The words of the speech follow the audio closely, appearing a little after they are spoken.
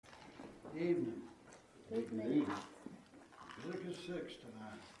Evening. Evening. Leviticus 6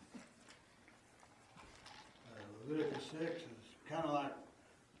 tonight. Leviticus 6 is kind of like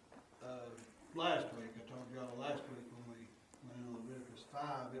last week. I told y'all last week when we went into Leviticus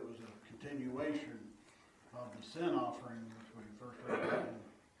 5, it was a continuation of the sin offering, which we first read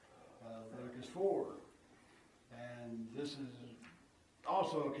in Leviticus 4. And this is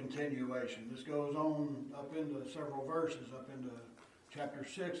also a continuation. This goes on up into several verses, up into chapter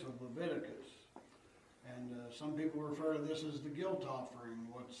 6 of Leviticus. And some people refer to this as the guilt offering,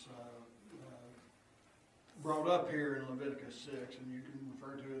 what's brought up here in Leviticus 6, and you can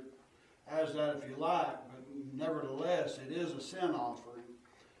refer to it as that if you like, but nevertheless, it is a sin offering.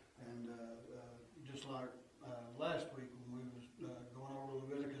 And just like last week when we was going over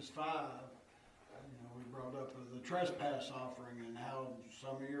Leviticus 5, we brought up the trespass offering and how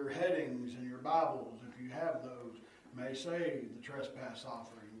some of your headings in your Bibles, if you have those, may say the trespass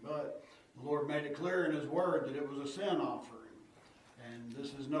offering. But the Lord made it clear in His Word that it was a sin offering. And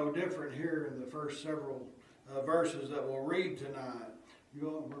this is no different here in the first several verses that we'll read tonight. We're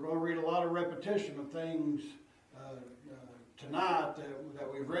going to read a lot of repetition of things tonight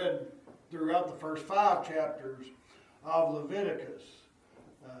that we've read throughout the first 5 chapters of Leviticus.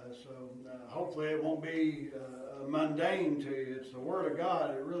 So hopefully it won't be mundane to you. It's the Word of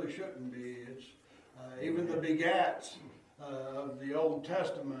God. It really shouldn't be. It's even the begats of the Old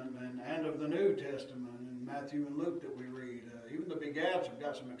Testament and of the New Testament in Matthew and Luke that we read. Even the begats have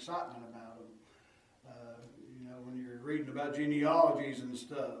got some excitement about them. When you're reading about genealogies and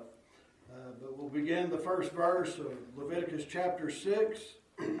stuff. But we'll begin the first verse of Leviticus chapter 6.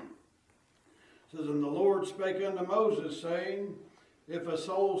 It says, "And the Lord spake unto Moses, saying, If a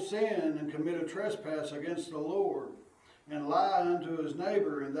soul sin and commit a trespass against the Lord, and lie unto his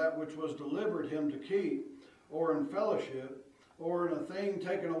neighbor in that which was delivered him to keep, or in fellowship, or in a thing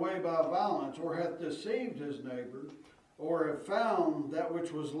taken away by violence, or hath deceived his neighbor, or have found that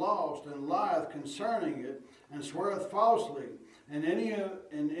which was lost, and lieth concerning it, and sweareth falsely, and any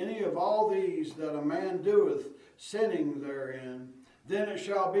of all these that a man doeth, sinning therein, then it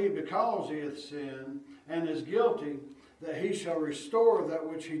shall be because he hath sinned, and is guilty, that he shall restore that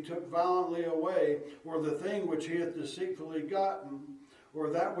which he took violently away, or the thing which he hath deceitfully gotten, or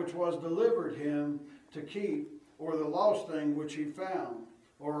that which was delivered him to keep, or the lost thing which he found,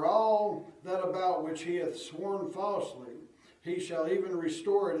 or all that about which he hath sworn falsely. He shall even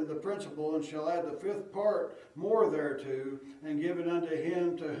restore it in the principal, and shall add the 5th part more thereto, and give it unto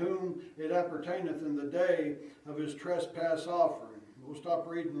him to whom it appertaineth in the day of his trespass offering." We'll stop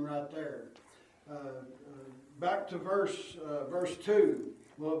reading right there. Back to verse 2.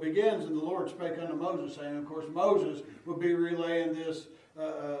 Well, it begins, "And the Lord spake unto Moses," saying, of course, Moses would be relaying this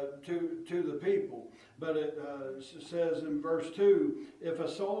to the people. But it says in verse 2, "If a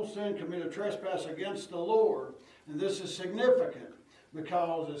soul sin commit a trespass against the Lord," and this is significant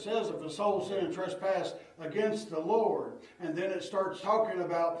because it says if a soul sin and trespass against the Lord, and then it starts talking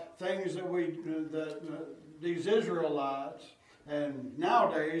about things that these Israelites and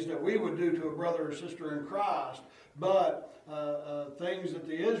nowadays that we would do to a brother or sister in Christ, but things that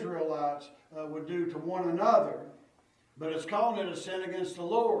the Israelites would do to one another. But it's calling it a sin against the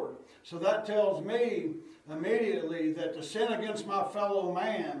Lord. So that tells me immediately that to sin against my fellow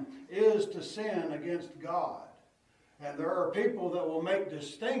man is to sin against God. And there are people that will make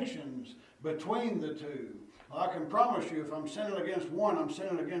distinctions between the two. Well, I can promise you if I'm sinning against one, I'm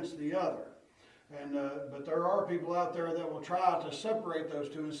sinning against the other. And but there are people out there that will try to separate those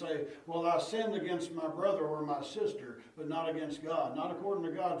two and say, well, I sinned against my brother or my sister, but not against God, not according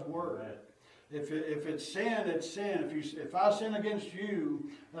to God's word. Right. If it's sin, it's sin. If I sin against you,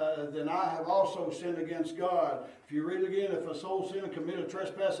 then I have also sinned against God. If you read again, if a soul sin and commit a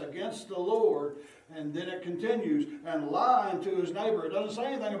trespass against the Lord, and then it continues, and lie unto his neighbor. It doesn't say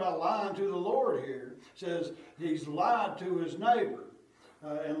anything about lying to the Lord here. It says he's lied to his neighbor.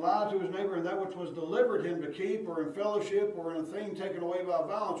 And lied to his neighbor in that which was delivered him to keep, or in fellowship, or in a thing taken away by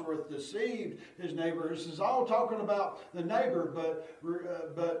violence, or hath deceived his neighbor. This is all talking about the neighbor,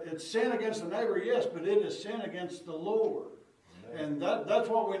 but it's sin against the neighbor, yes, but it is sin against the Lord. Amen. And that's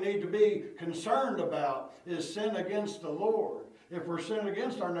what we need to be concerned about, is sin against the Lord. If we're sinning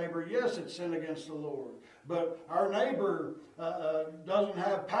against our neighbor, yes, it's sin against the Lord. But our neighbor doesn't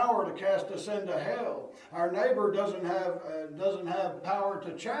have power to cast us into hell. Our neighbor doesn't have power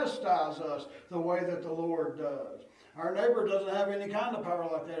to chastise us the way that the Lord does. Our neighbor doesn't have any kind of power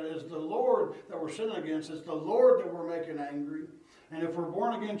like that. It is the Lord that we're sinning against. It's the Lord that we're making angry. And if we're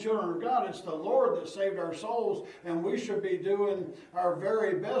born again children of God, it's the Lord that saved our souls, and we should be doing our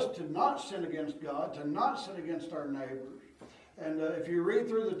very best to not sin against God, to not sin against our neighbors. And if you read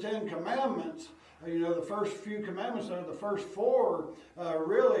through the Ten Commandments, the first few commandments, the first four,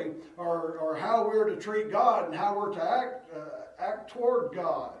 really are how we're to treat God and how we're to act toward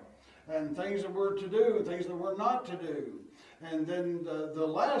God, and things that we're to do and things that we're not to do. And then the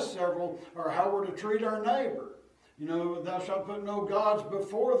last several are how we're to treat our neighbor. Thou shalt put no gods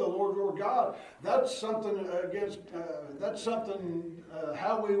before the Lord your God. That's something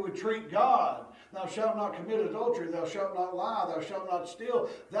how we would treat God. Thou shalt not commit adultery. Thou shalt not lie. Thou shalt not steal.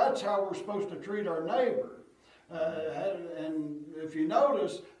 That's how we're supposed to treat our neighbor. And if you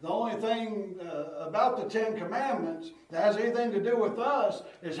notice, the only thing about the Ten Commandments that has anything to do with us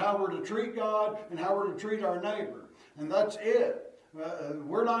is how we're to treat God and how we're to treat our neighbor. And that's it.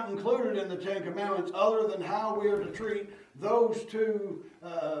 We're not included in the Ten Commandments other than how we are to treat those two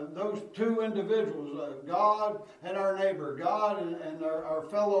individuals, God and our neighbor, God and our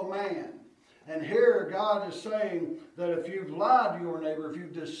fellow man. And here God is saying that if you've lied to your neighbor, if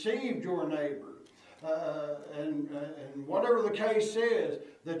you've deceived your neighbor, and whatever the case is,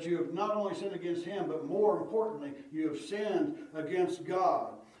 that you have not only sinned against him, but more importantly, you have sinned against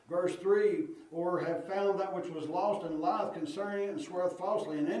God. Verse 3, or have found that which was lost and lieth concerning it, and sweareth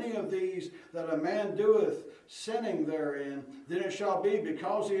falsely. And any of these that a man doeth, sinning therein, then it shall be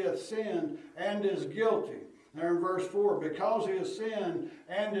because he hath sinned and is guilty. There in verse 4, because he has sinned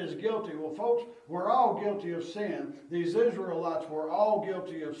and is guilty. Well, folks, we're all guilty of sin. These Israelites were all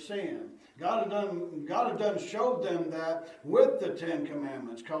guilty of sin. God had done showed them that with the Ten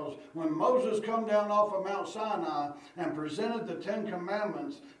Commandments, because when Moses come down off of Mount Sinai and presented the Ten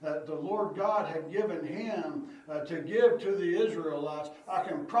Commandments that the Lord God had given him to give to the Israelites, I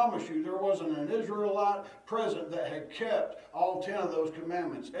can promise you there wasn't an Israelite present that had kept all 10 of those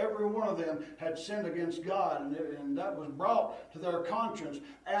commandments. Every one of them had sinned against God, and that was brought to their conscience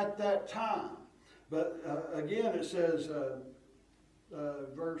at that time. But again, it says,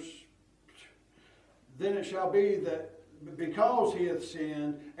 verse, then it shall be that because he hath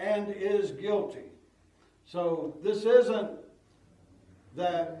sinned and is guilty. So this isn't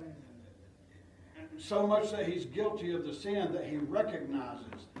that so much that he's guilty of the sin that he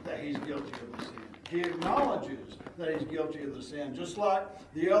recognizes that he's guilty of the sin. He acknowledges that he's guilty of the sin, just like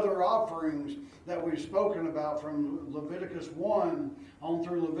the other offerings that we've spoken about from Leviticus 1 on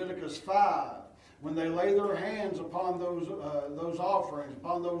through Leviticus 5. When they lay their hands upon those offerings,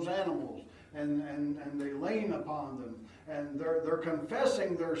 upon those animals, and they lean upon them, and they're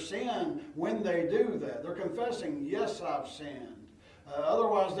confessing their sin when they do that. They're confessing, yes, I've sinned.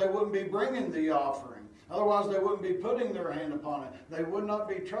 Otherwise, they wouldn't be bringing the offering. Otherwise, they wouldn't be putting their hand upon it. They would not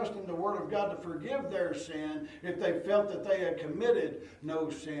be trusting the Word of God to forgive their sin if they felt that they had committed no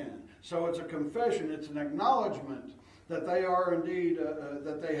sin. So it's a confession. It's an acknowledgement that they are indeed,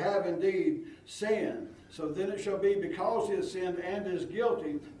 that they have indeed sinned. So then it shall be, because he has sinned and is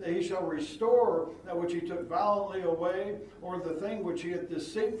guilty, that he shall restore that which he took violently away, or the thing which he hath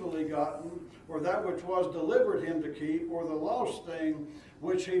deceitfully gotten, or that which was delivered him to keep, or the lost thing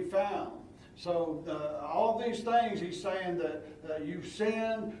which he found. So all these things, he's saying that you've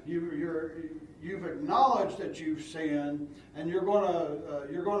sinned, you've acknowledged that you've sinned, and you're going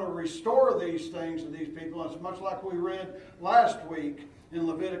to restore these things to these people. And it's much like we read last week in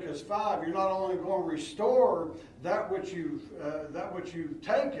Leviticus 5. You're not only going to restore that which you've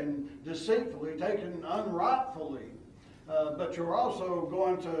taken deceitfully, taken unrightfully, but you're also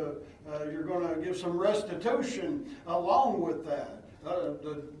going to give some restitution along with that.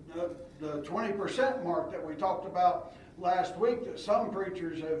 The 20% mark that we talked about last week, that some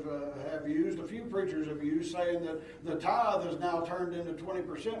preachers have used, a few preachers have used, saying that the tithe is now turned into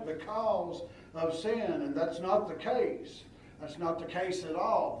 20% because of sin, and that's not the case. That's not the case at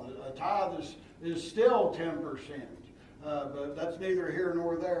all. A tithe is still 10%, but that's neither here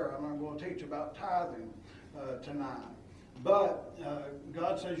nor there. I'm not going to teach about tithing tonight. But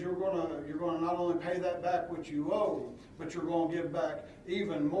God says you're going to not only pay that back which you owe, but you're going to give back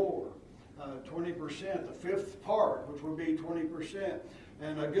even more. 20%, the fifth part, which would be 20%.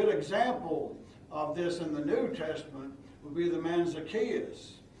 And a good example of this in the New Testament would be the man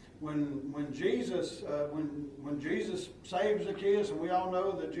Zacchaeus. When Jesus saved Zacchaeus, and we all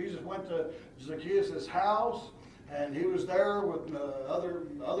know that Jesus went to Zacchaeus' house, and he was there with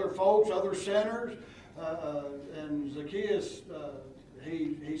other folks, other sinners, and Zacchaeus,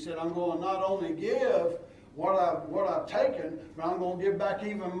 he said, I'm going to not only give what I've taken, but I'm going to give back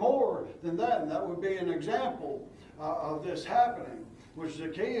even more than that. And that would be an example of this happening, which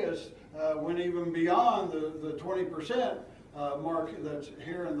Zacchaeus went even beyond the 20% mark that's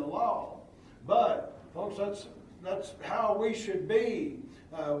here in the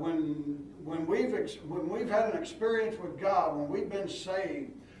when when we've had an experience with God, when we've been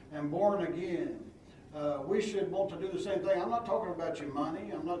saved and born again, we should want to do the same thing. I'm not talking about your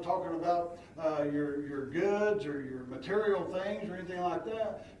money. I'm not talking about your goods or your material things or anything like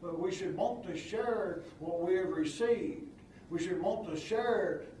that. But we should want to share what we have received. We should want to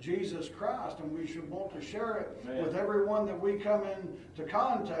share Jesus Christ, and we should want to share it Amen. with everyone that we come into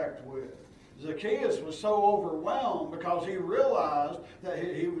contact with. Zacchaeus was so overwhelmed because he realized that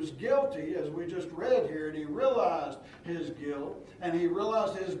he was guilty, as we just read here, and he realized his guilt, and he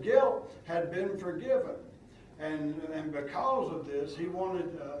realized his guilt had been forgiven. And because of this, he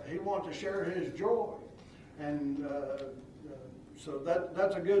wanted to share his joy. And so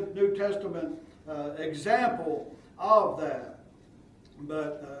that's a good New Testament example of that.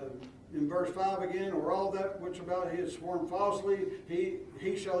 But in verse 5 again, or all that which about he had sworn falsely,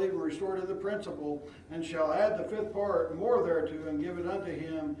 he shall even restore to the principal, and shall add the fifth part more thereto, and give it unto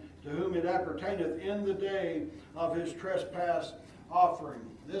him to whom it appertaineth in the day of his trespass offering.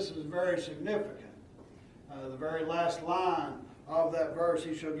 This is very significant. The very last line of that verse,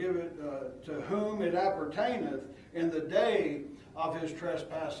 he shall give it to whom it appertaineth in the day of his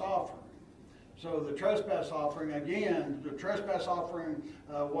trespass offering. So the trespass offering, again, the trespass offering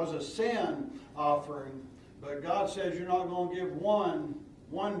was a sin offering, but God says you're not going to give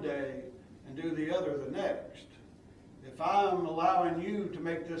one day and do the other the next. If I'm allowing you to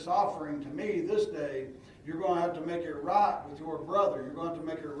make this offering to me this day, you're going to have to make it right with your brother. You're going to have to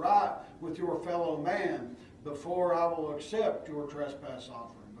make it right with your fellow man before I will accept your trespass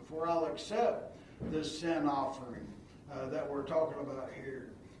offering, before I'll accept this sin offering that we're talking about here.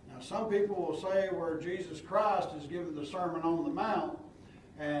 Now, some people will say where Jesus Christ is given the Sermon on the Mount,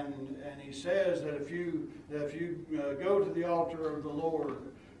 and he says that if you go to the altar of the Lord,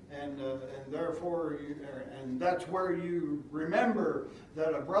 and therefore and that's where you remember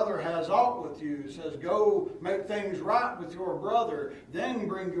that a brother has aught with you. It says, go make things right with your brother, then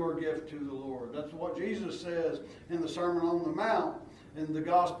bring your gift to the Lord. That's what Jesus says in the Sermon on the Mount in the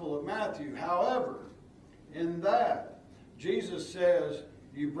Gospel of Matthew. However, in that, Jesus says,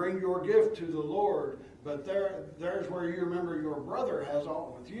 you bring your gift to the Lord, but there's where you remember your brother has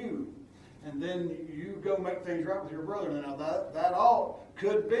aught with you. And then you go make things right with your brother. Now that ought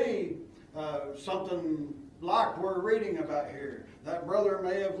could be something like we're reading about here. That brother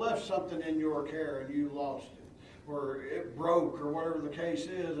may have left something in your care and you lost it, or it broke, or whatever the case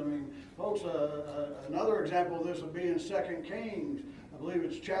is. I mean, folks, another example of this would be in 2 Kings. I believe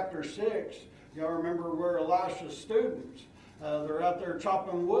it's chapter 6. Y'all remember where Elisha's students, they're out there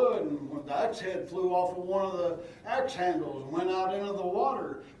chopping wood, and the axe head flew off of one of the axe handles and went out into the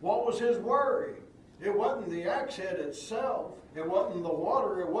water. What was his worry? It wasn't the axe head itself. It wasn't the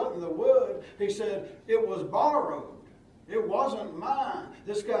water. It wasn't the wood. He said, it was borrowed. It wasn't mine.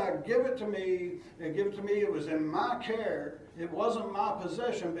 This guy gave it to me. It was in my care. It wasn't my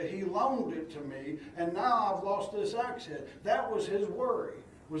possession, but he loaned it to me, and now I've lost this axe head. That was his worry,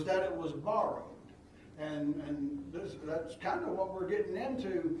 was that it was borrowed. And that's kind of what we're getting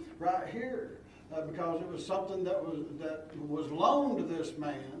into right here, because it was something that was loaned to this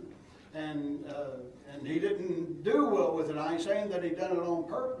man, and he didn't do well with it. I ain't saying that he done it on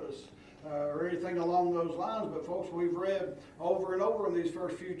purpose or anything along those lines, but folks, we've read over and over in these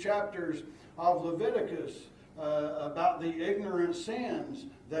first few chapters of Leviticus about the ignorant sins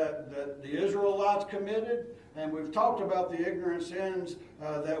that the Israelites committed. And we've talked about the ignorant sins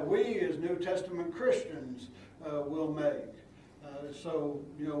that we as New Testament Christians will make. So,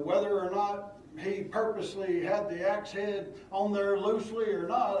 whether or not he purposely had the axe head on there loosely or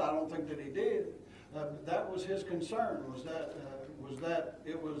not, I don't think that he did. That was his concern, was that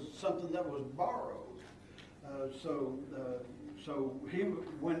it was something that was borrowed. So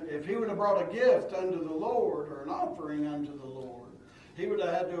if he would have brought a gift unto the Lord, or an offering unto the Lord, he would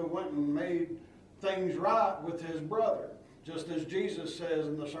have had to have went and made things right with his brother, just as Jesus says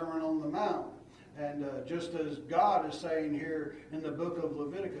in the Sermon on the Mount. And just as God is saying here in the book of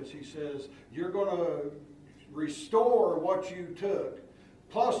Leviticus, he says, you're going to restore what you took,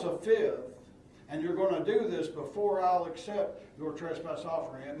 plus a fifth, and you're going to do this before I'll accept your trespass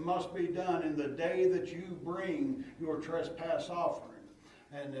offering. It must be done in the day that you bring your trespass offering.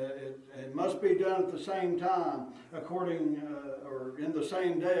 And it must be done at the same time, or in the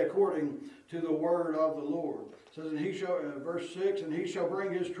same day, according to the word of the Lord. It says, and he shall, verse 6, and he shall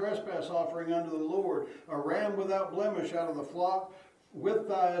bring his trespass offering unto the Lord, a ram without blemish out of the flock, with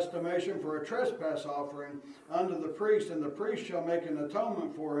thy estimation for a trespass offering unto the priest, and the priest shall make an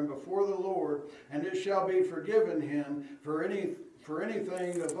atonement for him before the Lord, and it shall be forgiven him for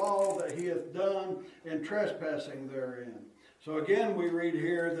anything of all that he hath done in trespassing therein. So again, we read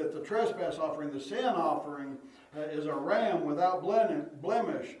here that the trespass offering, the sin offering, is a ram without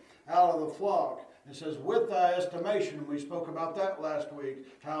blemish out of the flock. It says, with thy estimation. We spoke about that last week,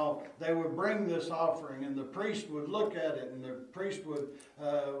 how they would bring this offering, and the priest would look at it, and the priest would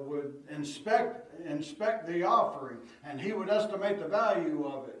inspect the offering, and he would estimate the value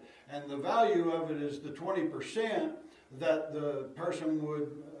of it. And the value of it is the 20% that the person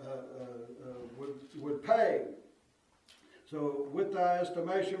would pay. So, with thy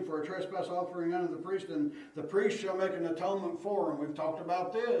estimation for a trespass offering unto the priest, and the priest shall make an atonement for him. We've talked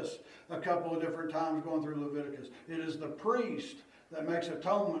about this a couple of different times going through Leviticus. It is the priest that makes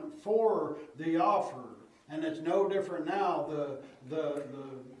atonement for the offerer. And it's no different now. The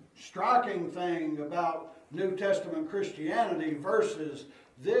striking thing about New Testament Christianity versus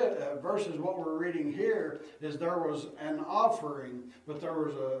what we're reading here is there was an offering, but there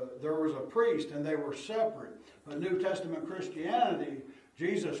was a priest, and they were separate. But New Testament Christianity,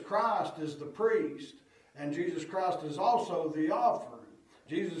 Jesus Christ is the priest, and Jesus Christ is also the offering.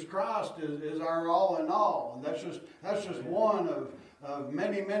 Jesus Christ is our all in all, and that's just one of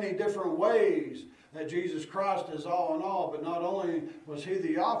many, many different ways that Jesus Christ is all in all. But not only was he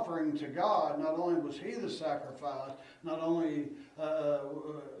the offering to God, not only was he the sacrifice, not only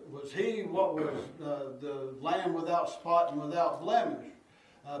was he what was the lamb without spot and without blemish,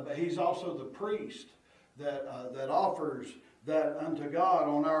 but he's also the priest that offers that unto God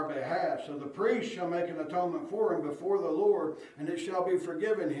on our behalf. So the priest shall make an atonement for him before the Lord, and it shall be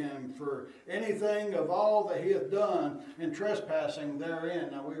forgiven him for anything of all that he hath done in trespassing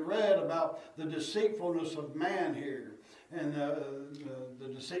therein. Now we read about the deceitfulness of man here, and the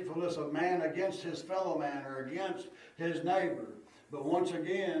deceitfulness of man against his fellow man or against his neighbor. But once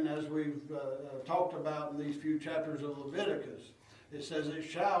again, as we've talked about in these few chapters of Leviticus, it says it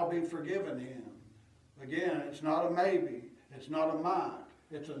shall be forgiven him. Again, it's not a maybe. It's not a might.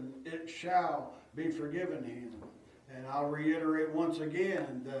 It shall be forgiven him. And I'll reiterate once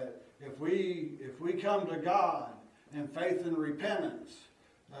again that if we come to God in faith and repentance,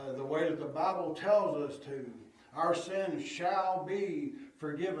 the way that the Bible tells us to, our sins shall be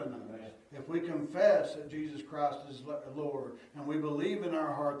forgiven us. If we confess that Jesus Christ is Lord, and we believe in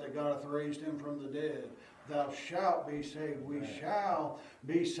our heart that God hath raised him from the dead, thou shalt be saved. We shall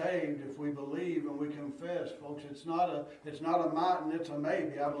be saved if we believe and we confess, folks. It's not a might and it's a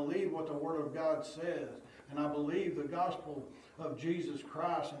maybe. I believe what the Word of God says, and I believe the gospel of Jesus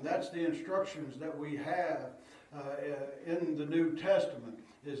Christ, and that's the instructions that we have in the New Testament,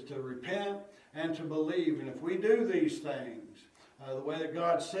 is to repent and to believe. And if we do these things the way that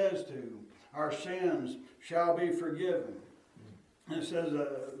God says to, our sins shall be forgiven. And it says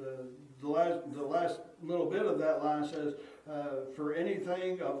the last little bit of that line says, for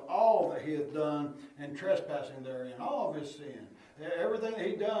anything of all that he hath done in trespassing therein, all of his sin, everything that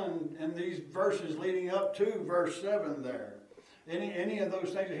he done in these verses leading up to verse 7 there, any of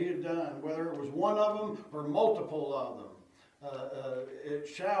those things that he had done, whether it was one of them or multiple of them, it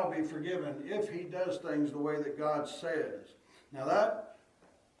shall be forgiven if he does things the way that God says. Now that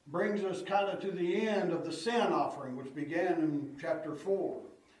brings us kind of to the end of the sin offering, which began in chapter 4.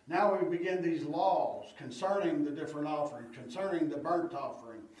 Now we begin these laws concerning the different offerings, concerning the burnt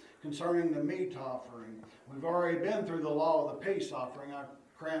offering, concerning the meat offering. We've already been through the law of the peace offering. I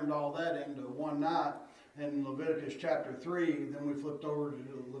crammed all that into one night in Leviticus chapter 3. Then we flipped over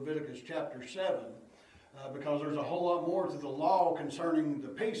to Leviticus chapter 7 because there's a whole lot more to the law concerning the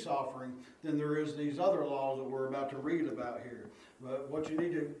peace offering than there is these other laws that we're about to read about here. But what you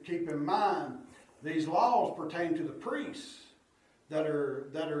need to keep in mind, these laws pertain to the priests that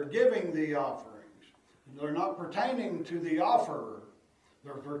are giving the offerings. They're not pertaining to the offerer.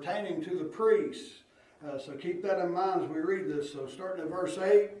 They're pertaining to the priests. So keep that in mind as we read this. So starting at verse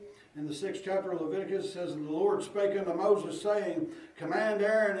 8, in the 6th chapter of Leviticus, it says, and the Lord spake unto Moses, saying, command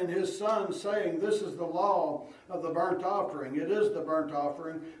Aaron and his sons, saying, this is the law of the burnt offering. It is the burnt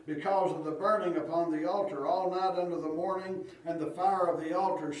offering, because of the burning upon the altar all night unto the morning, and the fire of the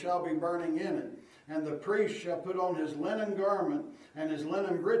altar shall be burning in it. And the priest shall put on his linen garment, and his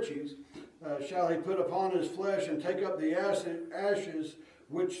linen breeches shall he put upon his flesh, and take up the ashes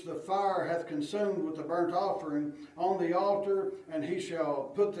which the fire hath consumed with the burnt offering on the altar, and he shall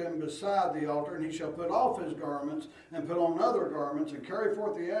put them beside the altar, and he shall put off his garments, and put on other garments, and carry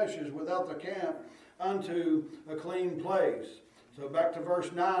forth the ashes without the camp unto a clean place. So back to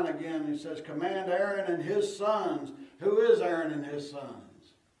verse 9 again, he says, command Aaron and his sons. Who is Aaron and his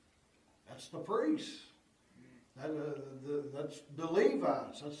sons? That's the priests. That's the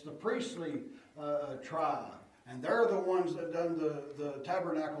Levites. That's the priestly tribe. And they're the ones that done the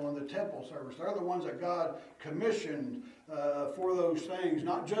tabernacle and the temple service. They're the ones that God commissioned for those things.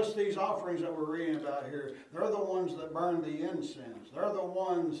 Not just these offerings that we're reading about here. They're the ones that burned the incense. They're the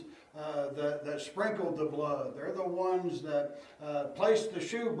ones that sprinkled the blood. They're the ones that placed the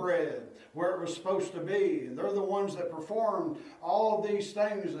shewbread where it was supposed to be. And they're the ones that performed all of these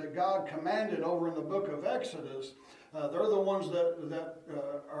things that God commanded over in the book of Exodus. They're the ones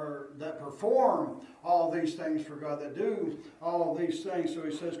that perform all these things for God, that do all these things. So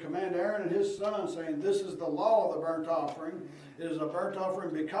he says, command Aaron and his son, saying, this is the law of the burnt offering. It is a burnt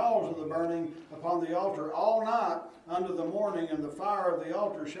offering because of the burning upon the altar all night unto the morning, and the fire of the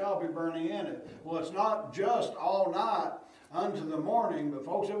altar shall be burning in it. Well, it's not just all night unto the morning, but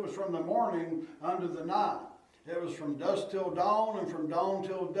folks, it was from the morning unto the night. It was from dusk till dawn and from dawn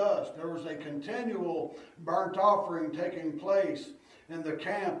till dusk. There was a continual burnt offering taking place in the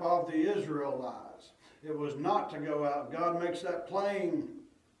camp of the Israelites. It was not to go out. God makes that plain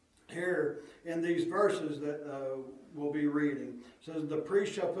here in these verses that we'll be reading. It says, the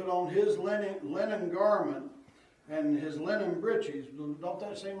priest shall put on his linen garment and his linen breeches. Don't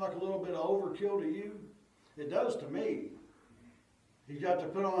that seem like a little bit of overkill to you? It does to me. He's got to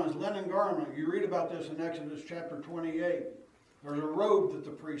put on his linen garment. You read about this in Exodus chapter 28. There's a robe that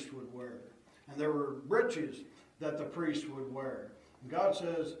the priest would wear. And there were breeches that the priest would wear. And God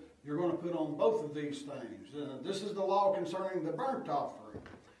says, you're going to put on both of these things. This is the law concerning the burnt offering.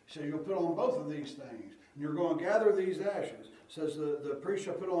 He says, you'll put on both of these things. And you're going to gather these ashes. It says the priest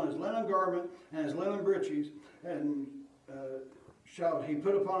shall put on his linen garment and his linen breeches, and shall he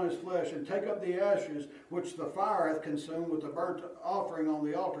put upon his flesh, and take up the ashes which the fire hath consumed with the burnt offering on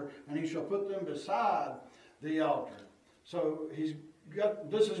the altar, and he shall put them beside the altar. So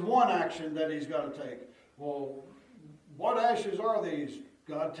this is one action that he's got to take. Well, what ashes are these?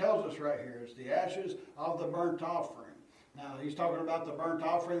 God tells us right here. It's the ashes of the burnt offering. Now, he's talking about the burnt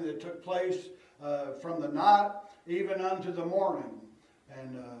offering that took place from the night even unto the morning.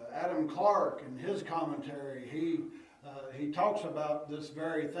 And Adam Clark, in his commentary, he talks about this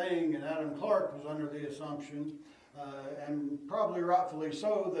very thing, and Adam Clark was under the assumption, and probably rightfully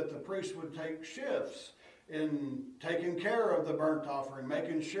so, that the priest would take shifts in taking care of the burnt offering,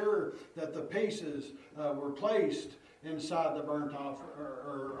 making sure that the pieces were placed inside the burnt offering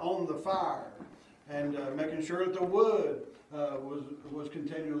or on the fire, and making sure that the wood was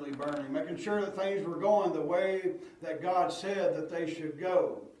continually burning, making sure that things were going the way that God said that they should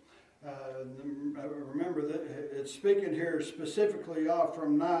go. Remember that it's speaking here specifically off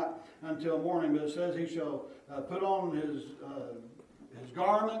from night until morning, but it says he shall put on his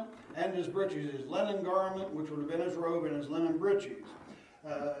garment and his breeches, his linen garment, which would have been his robe, and his linen breeches.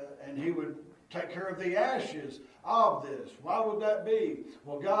 And he would take care of the ashes of this. Why would that be?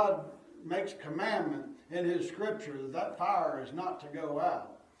 Well, God makes commandment in his scripture that fire is not to go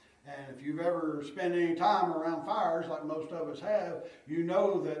out. And if you've ever spent any time around fires, like most of us have, you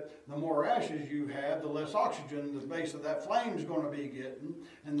know that the more ashes you have, the less oxygen the base of that flame is going to be getting.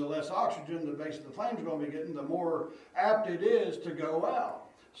 And the less oxygen the base of the flame is going to be getting, the more apt it is to go out.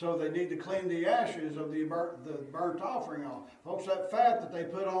 So they need to clean the ashes of the burnt offering off. Folks, that fat that they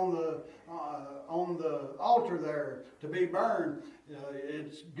put on the altar there to be burned,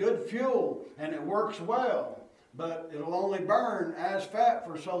 it's good fuel and it works well. But it'll only burn as fat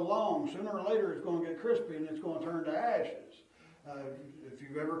for so long. Sooner or later it's going to get crispy and it's going to turn to ashes. If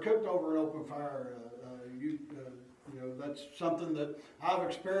you've ever cooked over an open fire, you know that's something that I've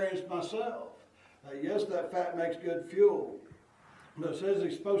experienced myself. Yes, that fat makes good fuel. But it says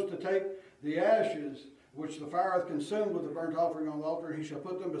he's supposed to take the ashes which the fire hath consumed with the burnt offering on the altar, and he shall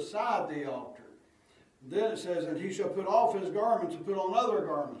put them beside the altar. Then it says, and he shall put off his garments and put on other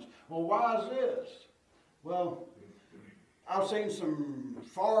garments. Well, why is this? Well, I've seen some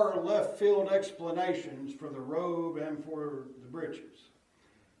far left field explanations for the robe and for the breeches.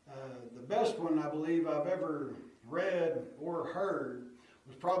 The best one I believe I've ever read or heard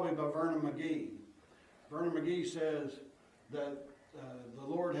was probably by Vernon McGee. Vernon McGee says that the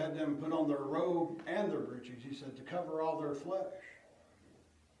Lord had them put on their robe and their breeches. He said to cover all their flesh.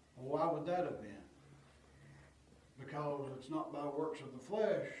 Well, why would that have been? Because it's not by works of the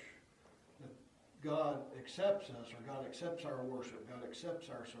flesh God accepts us, or God accepts our worship, God accepts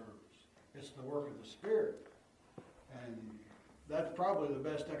our service. It's the work of the Spirit. And that's probably the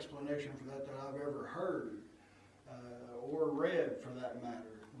best explanation for that I've ever heard, or read for that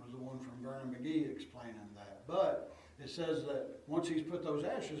matter, was the one from Vernon McGee explaining that. But it says that once he's put those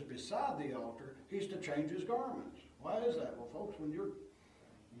ashes beside the altar, he's to change his garments. Why is that? Well, folks, when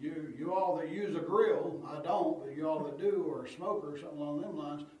you all that use a grill, I don't, but you all that do, or a smoker or something along them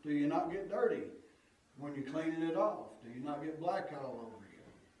lines, do you not get dirty when you're cleaning it off? Do you not get black all over you?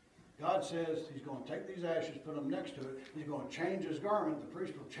 God says he's going to take these ashes, put them next to it. He's going to change his garment. The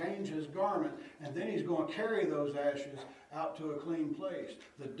priest will change his garment, and then he's going to carry those ashes out to a clean place.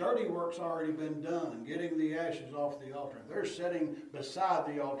 The dirty work's already been done, getting the ashes off the altar. They're sitting beside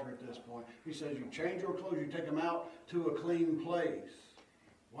the altar at this point. He says you change your clothes, you take them out to a clean place.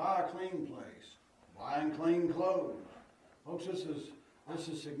 Why a clean place? Why in clean clothes? Folks, this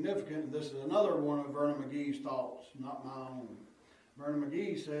is significant. This is another one of Vernon McGee's thoughts, not my own. Vernon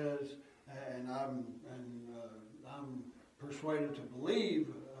McGee says, and I'm persuaded to believe,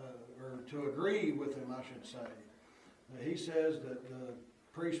 or to agree with him, I should say. He says that the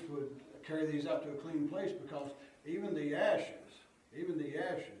priest would carry these out to a clean place because even the ashes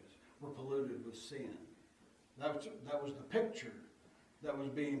were polluted with sin. That was the picture that was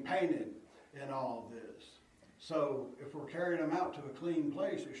being painted in all of this. So if we're carrying them out to a clean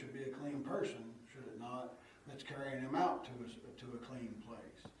place, it should be a clean person, should it not, that's carrying them out to a clean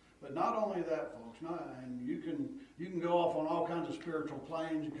place. But not only that, folks, and you can go off on all kinds of spiritual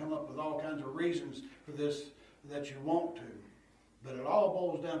planes and come up with all kinds of reasons for this that you want to. But it all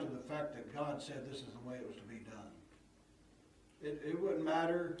boils down to the fact that God said this is the way it was to be done. It wouldn't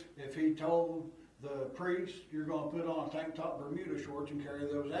matter if he told the priest, you're going to put on a tank top, Bermuda shorts, and carry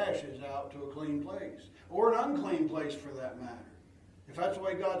those ashes out to a clean place. Or an unclean place for that matter. If that's the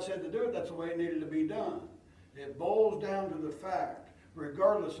way God said to do it, that's the way it needed to be done. It boils down to the fact,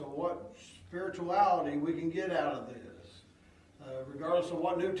 regardless of what spirituality we can get out of this, regardless of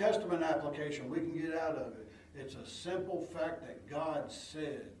what New Testament application we can get out of it, it's a simple fact that God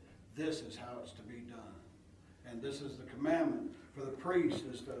said this is how it's to be done. And this is the commandment for the priest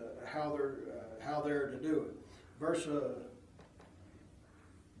as to how they're to do it. Verse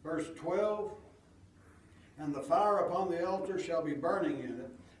 12, and the fire upon the altar shall be burning in it.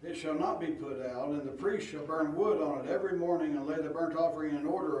 It shall not be put out, and the priest shall burn wood on it every morning and lay the burnt offering in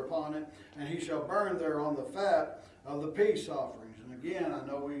order upon it, and he shall burn thereon the fat of the peace offerings. And again, I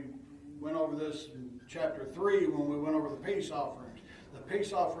know we went over this in chapter 3 when we went over the peace offerings. The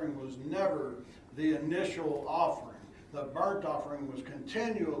peace offering was never the initial offering. The burnt offering was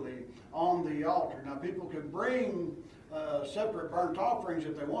continually on the altar. Now, people could bring separate burnt offerings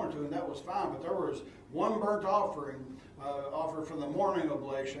if they wanted to, and that was fine, but there was one burnt offering offered for the morning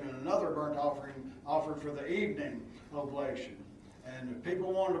oblation and another burnt offering offered for the evening oblation. And if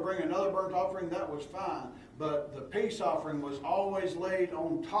people wanted to bring another burnt offering, that was fine. But the peace offering was always laid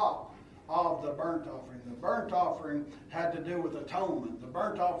on top of the burnt offering. The burnt offering had to do with atonement. The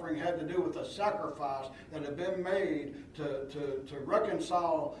burnt offering had to do with a sacrifice that had been made to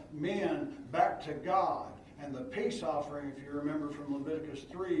reconcile men back to God. And the peace offering, if you remember from Leviticus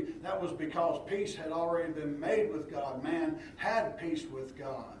 3, that was because peace had already been made with God. Man had peace with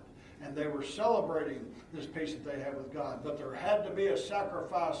God. And they were celebrating this peace that they had with God. But there had to be a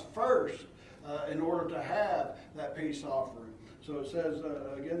sacrifice first in order to have that peace offering. So it says,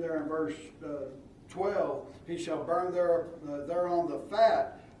 again there in verse 12, he shall burn thereon the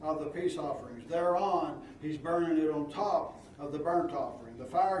fat of the peace offerings. Thereon, he's burning it on top of the burnt offering. The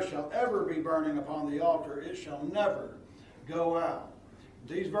fire shall ever be burning upon the altar. It shall never go out.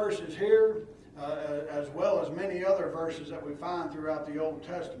 These verses here, as well as many other verses that we find throughout the Old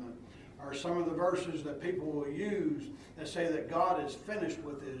Testament, are some of the verses that people will use that say that God is finished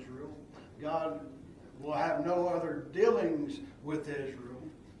with Israel. God will have no other dealings with Israel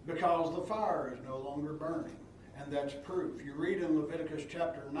because the fire is no longer burning. And that's proof. You read in Leviticus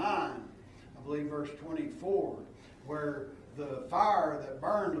chapter 9, I believe verse 24, where the fire that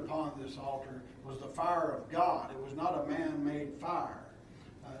burned upon this altar was the fire of God. It was not a man-made fire.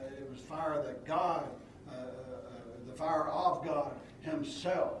 It was fire that God, the fire of God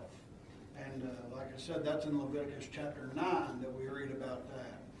himself. And like I said, that's in Leviticus chapter 9 that we read about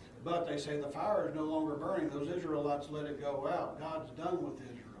that. But they say the fire is no longer burning. Those Israelites let it go out. God's done with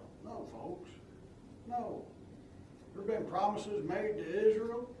Israel. No, folks. No. There have been promises made to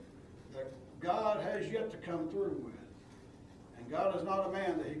Israel that God has yet to come through with. And God is not a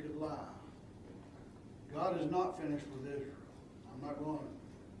man that he could lie. God is not finished with Israel. I'm not going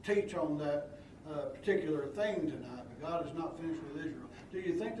to teach on that particular thing tonight, but God is not finished with Israel. Do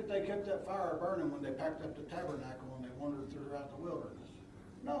you think that they kept that fire burning when they packed up the tabernacle and they wandered throughout the wilderness?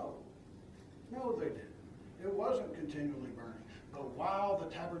 No. No, they didn't. It wasn't continually burning. But while the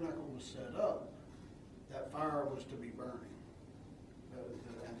tabernacle was set up, that fire was to be burning.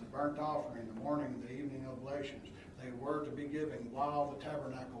 And the burnt offering, the morning, the evening oblations, they were to be given while the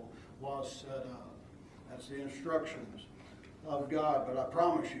tabernacle was set up. That's the instructions of God. But I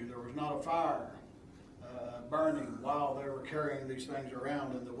promise you, there was not a fire burning while they were carrying these things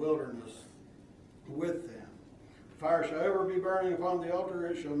around in the wilderness with them. The fire shall ever be burning upon the altar,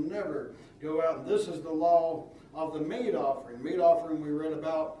 it shall never go out. And this is the law of the meat offering. Meat offering we read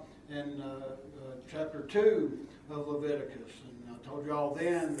about in chapter 2 of Leviticus. And I told you all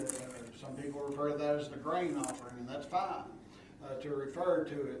then that some people refer to that as the grain offering, and that's fine to refer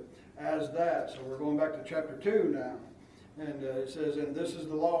to it as that. So we're going back to chapter 2 now. And it says, and this is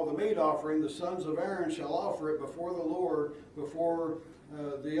the law of the meat offering. The sons of Aaron shall offer it before the Lord, before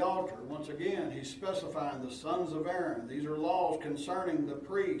the altar. Once again, he's specifying the sons of Aaron. These are laws concerning the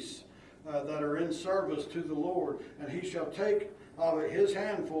priests that are in service to the Lord. And he shall take of it his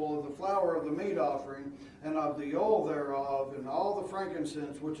handful of the flour of the meat offering, and of the oil thereof, and all the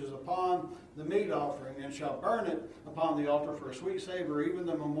frankincense which is upon the meat offering, and shall burn it upon the altar for a sweet savor, even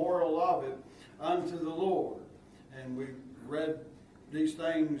the memorial of it unto the Lord. And we read these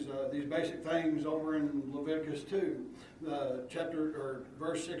things, these basic things over in Leviticus 2,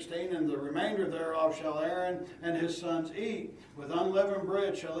 verse 16. And the remainder thereof shall Aaron and his sons eat. With unleavened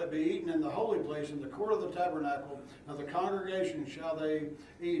bread shall it be eaten in the holy place, in the court of the tabernacle of the congregation shall they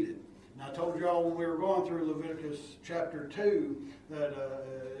eat it. Now I told you all when we were going through Leviticus chapter 2 that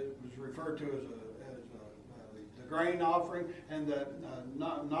it was referred to as the grain offering, and that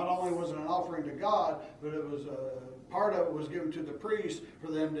not only was it an offering to God, but it was part of it was given to the priests for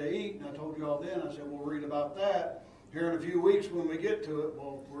them to eat. And I told you all then, I said we'll read about that here in a few weeks when we get to it.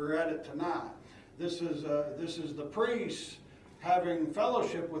 Well, we're at it tonight. This is the priests having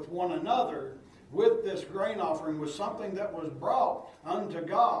fellowship with one another with this grain offering, was something that was brought unto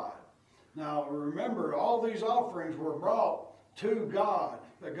God. Now remember, all these offerings were brought to God,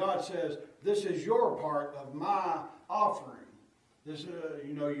 that God says, this is your part of my offering. This,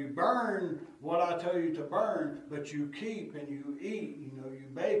 you burn what I tell you to burn, but you keep and you eat. You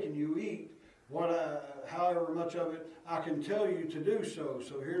bake and you eat however much of it I can tell you to do so.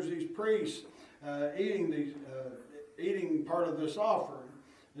 So here's these priests eating part of this offering.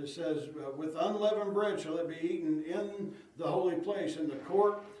 It says, with unleavened bread shall it be eaten in the holy place, in the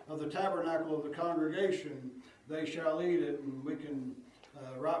court of the tabernacle of the congregation they shall eat it. And we can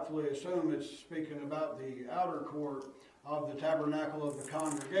rightfully assume it's speaking about the outer court of the tabernacle of the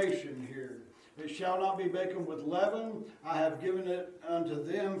congregation here. It shall not be baken with leaven. I have given it unto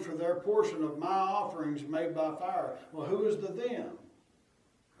them for their portion of my offerings made by fire. Well, who is the them?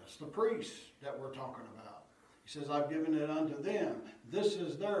 That's the priests that we're talking about. He says, I've given it unto them. This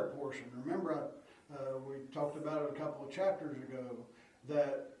is their portion. Remember, we talked about it a couple of chapters ago,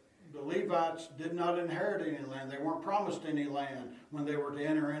 that the Levites did not inherit any land. They weren't promised any land when they were to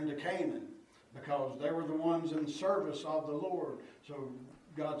enter into Canaan, because they were the ones in service of the Lord. So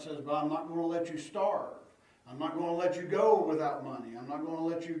God says, but I'm not going to let you starve. I'm not going to let you go without money. I'm not going to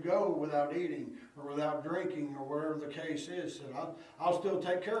let you go without eating or without drinking or whatever the case is. So I'll still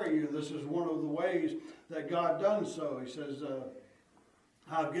take care of you. This is one of the ways that God done so. He says,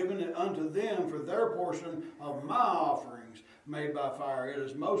 I've given it unto them for their portion of my offerings made by fire. It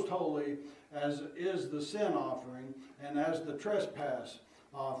is most holy, as is the sin offering, and as the trespass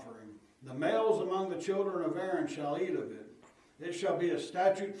offering. The males among the children of Aaron shall eat of it. It shall be a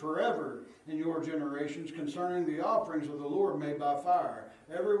statute forever in your generations concerning the offerings of the Lord made by fire.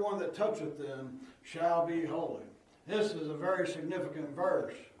 Everyone that toucheth them shall be holy. This is a very significant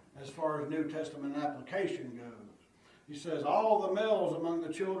verse as far as New Testament application goes. He says, all the males among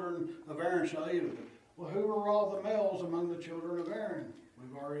the children of Aaron shall eat of it. Well, who are all the males among the children of Aaron?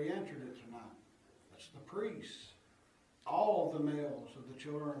 We've already answered it tonight. That's the priests. All of the males of the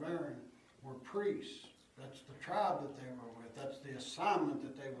children of Aaron were priests. That's the tribe that they were with. That's the assignment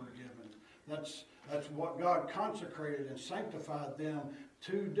that they were given. That's what God consecrated and sanctified them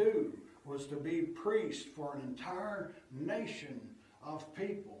to do, was to be priests for an entire nation of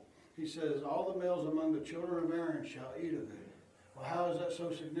people. He says, all the males among the children of Aaron shall eat of it. Well, how is that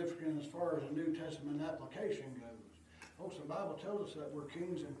so significant as far as a New Testament application goes? Folks, the Bible tells us that we're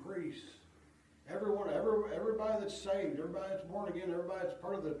kings and priests. Everybody that's saved, everybody that's born again, everybody that's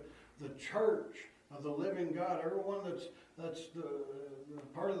part of the church of the living God, everyone that's the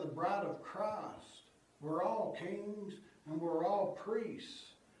part of the bride of Christ, we're all kings and we're all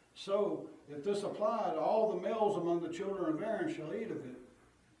priests. So if this applied, all the males among the children of Aaron shall eat of it.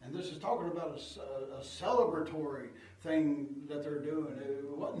 And this is talking about a celebratory thing that they're doing. It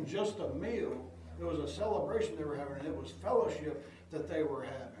wasn't just a meal. It was a celebration they were having, and it was fellowship that they were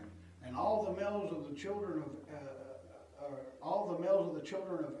having. And all the males of the children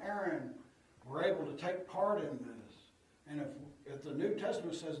of Aaron were able to take part in this. And if the New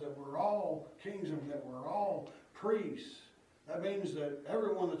Testament says that we're all kings and that we're all priests, that means that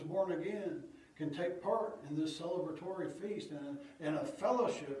everyone that's born again can take part in this celebratory feast and a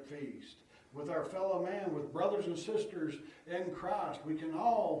fellowship feast with our fellow man, with brothers and sisters in Christ. We can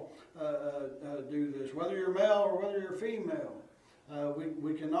all do this, whether you're male or whether you're female.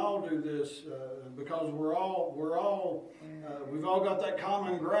 We can all do this because we've all got that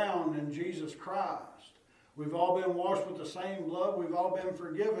common ground in Jesus Christ. We've all been washed with the same blood. We've all been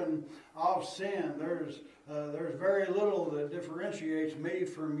forgiven of sin. There's very little that differentiates me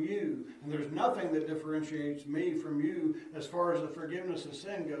from you. And there's nothing that differentiates me from you as far as the forgiveness of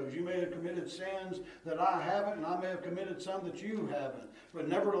sin goes. You may have committed sins that I haven't, and I may have committed some that you haven't. But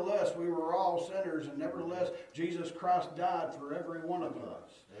nevertheless, we were all sinners, and nevertheless, Jesus Christ died for every one of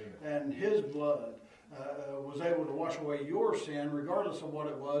us. Amen. And His blood was able to wash away your sin, regardless of what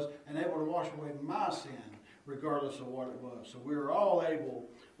it was, and able to wash away my sin, regardless of what it was. So we were all able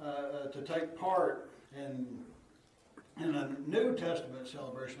to take part in a New Testament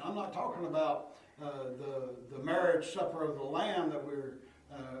celebration. I'm not talking about the marriage supper of the Lamb that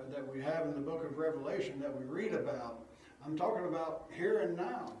we have in the book of Revelation that we read about. I'm talking about here and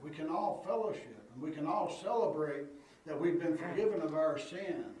now. We can all fellowship and we can all celebrate that we've been forgiven of our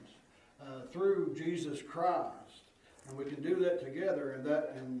sins through Jesus Christ, and we can do that together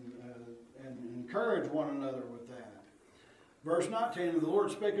and encourage one another with that. Verse 19, and the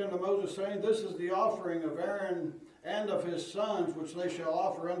Lord spake unto Moses, saying, This is the offering of Aaron and of his sons, which they shall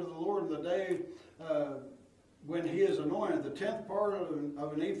offer unto the Lord in the day when he is anointed. The 10th part of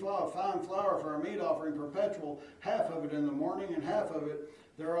an ephah of fine flour for a meat offering, perpetual, half of it in the morning, and half of it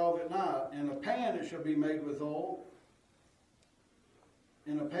thereof at night. In a pan it shall be made with oil.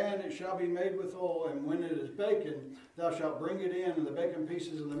 In a pan it shall be made with oil, and when it is baken, thou shalt bring it in, and the baken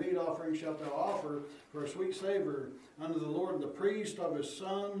pieces of the meat offering shalt thou offer for a sweet savour unto the Lord. The priest of his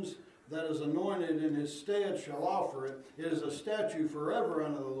sons that is anointed in his stead shall offer it. It is a statute forever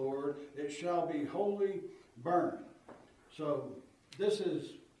unto the Lord. It shall be wholly burnt. So this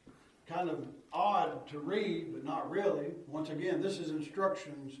is kind of odd to read, but not really. Once again, this is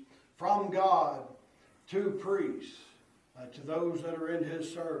instructions from God to priests. To those that are in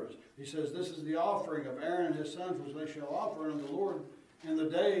His service. He says, This is the offering of Aaron and his sons, which they shall offer unto the Lord in the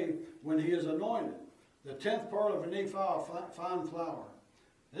day when He is anointed. The 10th part of an ephah of fine flour.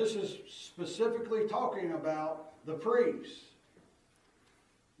 This is specifically talking about the priests.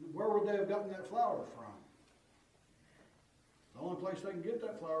 Where would they have gotten that flour from? The only place they can get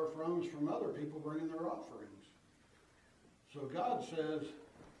that flour from is from other people bringing their offerings. So God says,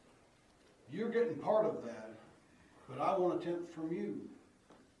 you're getting part of that. But I want a tenth from you.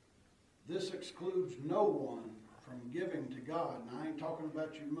 This excludes no one from giving to God. And I ain't talking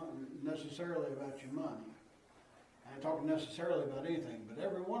about you necessarily about your money. I ain't talking necessarily about anything. But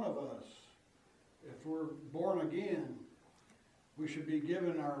every one of us, if we're born again, we should be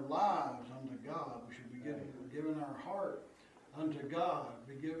giving our lives unto God. We should be giving our heart unto God.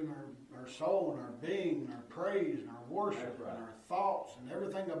 Be giving our soul and our being, and our praise and our worship and our thoughts and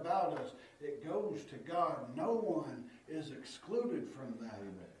everything about us. It goes to God. No one is excluded from that.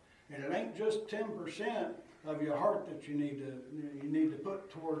 Amen. And it ain't just 10% of your heart that you need to put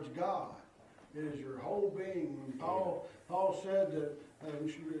towards God. It is your whole being. When Paul said that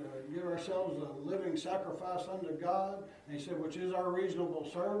we should give ourselves a living sacrifice unto God, and he said, which is our reasonable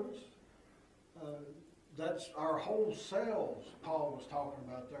service. That's our whole selves, Paul was talking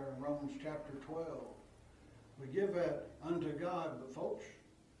about there in Romans chapter 12. We give that unto God, but folks,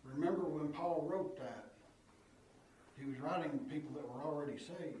 remember when Paul wrote that, he was writing to people that were already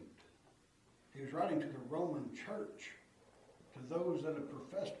saved. He was writing to the Roman church, to those that had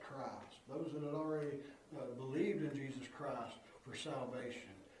professed Christ, those that had already believed in Jesus Christ for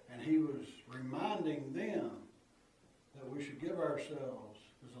salvation. And he was reminding them that we should give ourselves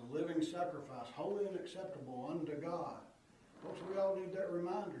as a living sacrifice, holy and acceptable unto God. Folks, we all need that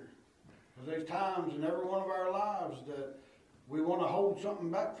reminder. Because there's times in every one of our lives that we want to hold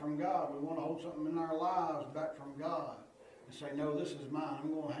something back from God. We want to hold something in our lives back from God. And say, no, this is mine. I'm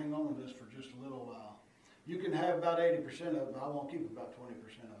going to hang on to this for just a little while. You can have about 80% of it, but I won't keep about 20% of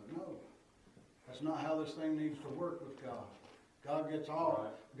it. No. That's not how this thing needs to work with God. God gets all.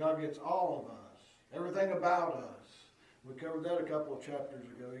 Right. God gets all of us. Everything about us. We covered that a couple of chapters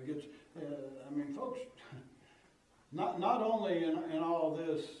ago. He gets, folks, not only in all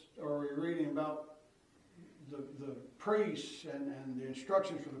this are we reading about the priests and the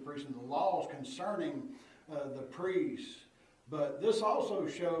instructions for the priests and the laws concerning the priests, but this also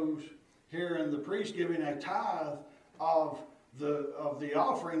shows here in the priest giving a tithe of the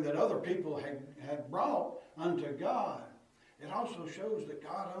offering that other people had brought unto God. It also shows that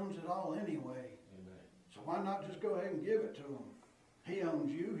God owns it all anyway. Amen. So why not just go ahead and give it to him? He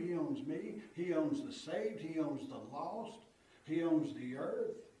owns you. He owns me. He owns the saved. He owns the lost. He owns the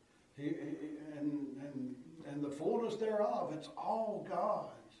earth. And the fullness thereof, it's all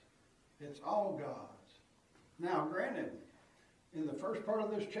God's. It's all God's. Now, granted, in the first part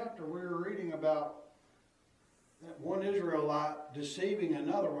of this chapter, we were reading about that one Israelite deceiving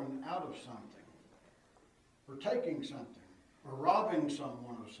another one out of something, or taking something, or robbing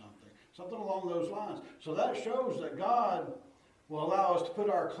someone of something along those lines. So that shows that God will allow us to put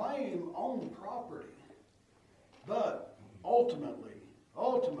our claim on the property. But ultimately,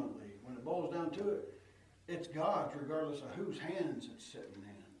 when it boils down to it, it's God's regardless of whose hands it's sitting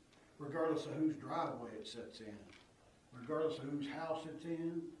in, regardless of whose driveway it sits in, regardless of whose house it's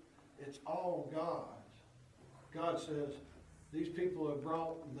in. It's all God's. God says these people have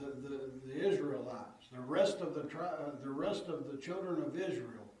brought the Israelites, the rest of the children of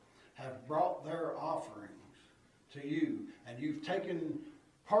Israel have brought their offerings to you, and you've taken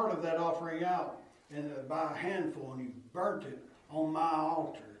part of that offering out by a handful, and you've burnt it on my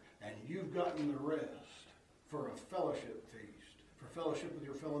altar, and you've gotten the rest for a fellowship feast, for fellowship with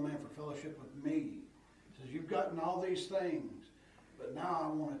your fellow man, for fellowship with me. He says, you've gotten all these things, but now I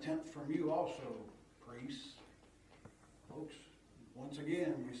want a tenth from you also, priests. Folks, once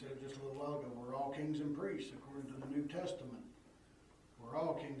again, we said just a little while ago, we're all kings and priests according to the New Testament. We're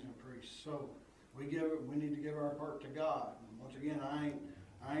all kings and priests. So we need to give our part to God. And once again,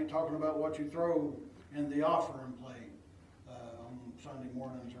 I ain't talking about what you throw in the offering plate on Sunday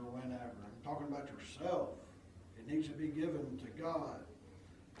mornings or whenever. I'm talking about yourself. It needs to be given to God.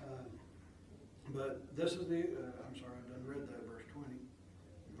 But this is I'm sorry, I done read that verse 20,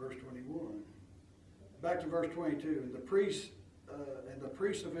 verse 21. Back to verse 22. And the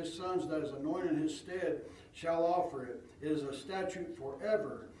priest of his sons that is anointed in his stead shall offer it. It is a statute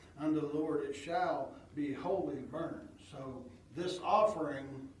forever unto the Lord. It shall be wholly burnt. So this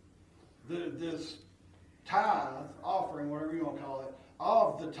offering, this tithe offering, whatever you want to call it,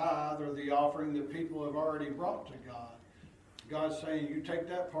 of the tithe or the offering that people have already brought to God. God's saying, you take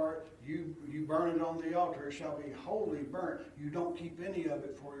that part, you burn it on the altar, it shall be wholly burnt. You don't keep any of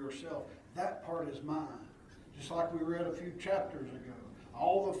it for yourself. That part is mine. Just like we read a few chapters ago.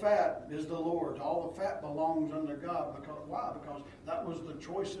 All the fat is the Lord's. All the fat belongs unto God. Why? Because that was the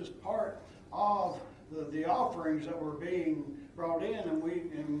choicest part of the offerings that were being brought in. And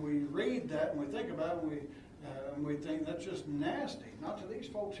we read that and we think about it and we think that's just nasty. Not to these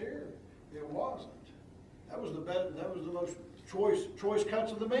folks here. It wasn't. That was the most choice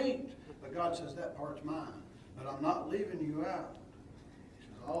cuts of the meat. But God says that part's mine. But I'm not leaving you out. He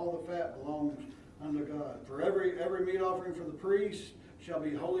says all the fat belongs unto God. For every meat offering for the priest shall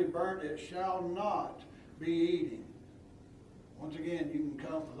be wholly burnt. It shall not be eating. Once again, you can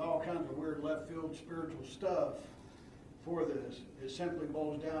come with all kinds of weird left field spiritual stuff for this. It simply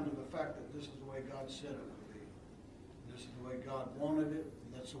boils down to the fact that this is the way God said it would be. This is the way God wanted it,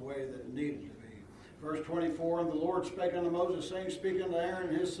 and that's the way that it needed to be. Verse 24, and the Lord spake unto Moses, saying, Speak unto Aaron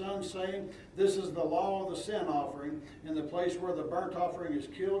and his sons, saying, This is the law of the sin offering. In the place where the burnt offering is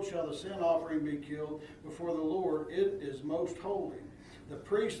killed shall the sin offering be killed before the Lord. It is most holy. The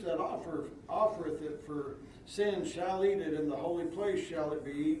priest that offereth it for sin shall eat it. In the holy place shall it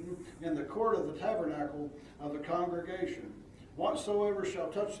be eaten, in the court of the tabernacle of the congregation. Whatsoever shall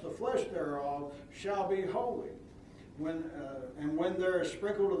touch the flesh thereof shall be holy. When there is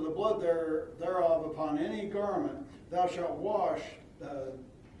sprinkled of the blood thereof upon any garment, thou shalt wash that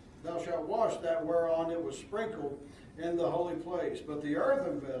whereon it was sprinkled in the holy place. But the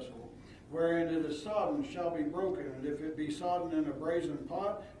earthen vessel wherein it is sodden shall be broken, and if it be sodden in a brazen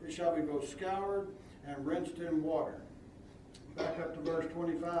pot, it shall be both scoured and rinsed in water. Back up to verse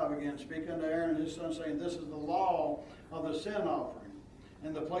 25 again. Speak unto Aaron and his son, saying, This is the law of the sin offering.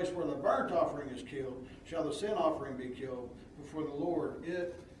 In the place where the burnt offering is killed, shall the sin offering be killed before the Lord.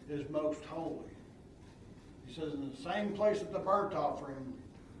 It is most holy. He says, in the same place that the burnt offering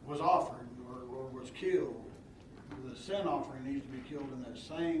was offered or was killed, the sin offering needs to be killed in that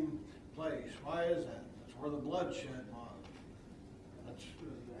same place. Why is that? That's where the bloodshed was.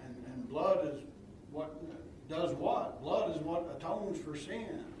 And blood is what does what? Blood is what atones for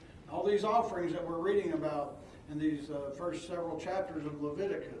sin. All these offerings that we're reading about in these first several chapters of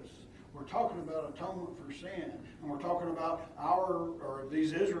Leviticus, we're talking about atonement for sin, and we're talking about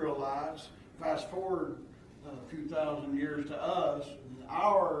these Israelites. Fast forward a few thousand years to us,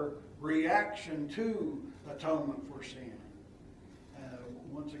 our reaction to atonement for sin.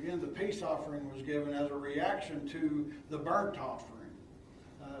 Once again, the peace offering was given as a reaction to the burnt offering,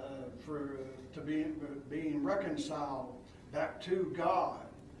 being reconciled back to God.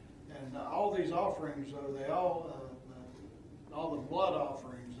 And all these offerings, they all the blood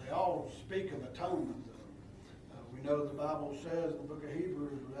offerings, they all speak of atonement. We know the Bible says in the book of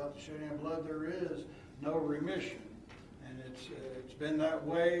Hebrews, without without the shedding of blood there is no remission. And it's been that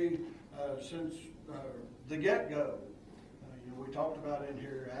way since the get-go. We talked about in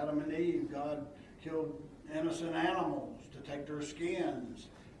here, Adam and Eve, God killed innocent animals to take their skins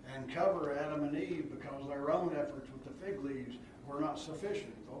and cover Adam and Eve because their own efforts with the fig leaves were not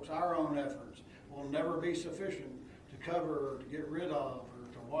sufficient. Folks, our own efforts will never be sufficient to cover or to get rid of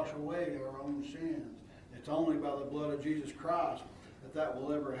or to wash away our own sins. It's only by the blood of Jesus Christ that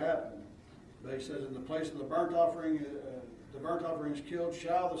will ever happen. But he says, in the place of the burnt offering is killed,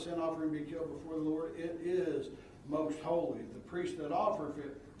 shall the sin offering be killed before the Lord? It is most holy. The priest that offereth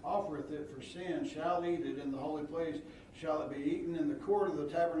it for sin shall eat it in the holy place, shall it be eaten in the court of the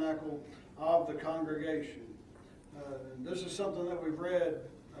tabernacle of the congregation. This is something that we've read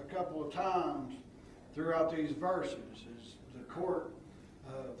a couple of times throughout these verses, is the court,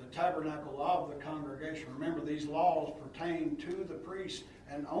 the tabernacle of the congregation. Remember, these laws pertain to the priest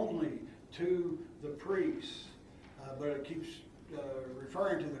and only to the priests, but it keeps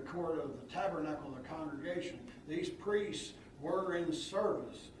referring to the court of the tabernacle of the congregation. These priests were in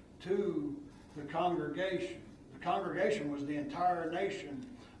service to the congregation. The congregation was the entire nation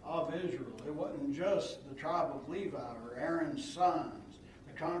of Israel. It wasn't just the tribe of Levi or Aaron's sons.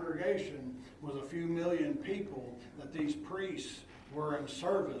 The congregation was a few million people that these priests were in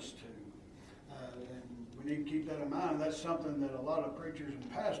service to. And we need to keep that in mind. That's something that a lot of preachers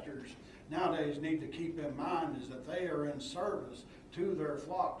and pastors nowadays need to keep in mind, is that they are in service to their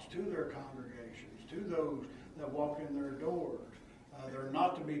flocks, to their congregations, to those that walk in their doors. They're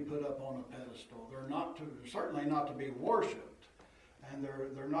not to be put up on a pedestal. Certainly not to be worshipped, and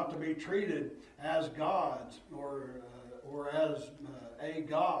they're not to be treated as gods or as a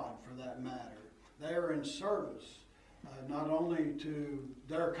god for that matter. They are in service not only to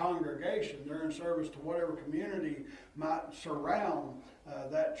their congregation, they're in service to whatever community might surround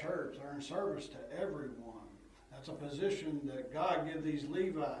that church. They're in service to everyone. That's a position that God gave these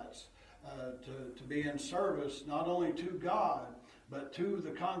Levites to be in service not only to God, but to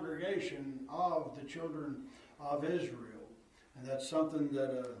the congregation of the children of Israel. And that's something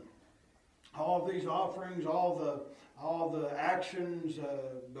that all of these offerings, all the actions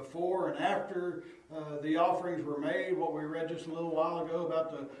before and after the offerings were made, what we read just a little while ago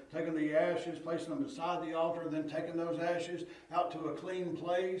about taking the ashes, placing them beside the altar, then taking those ashes out to a clean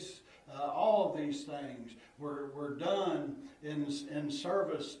place. All of these things were done in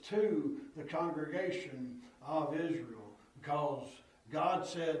service to the congregation of Israel, because God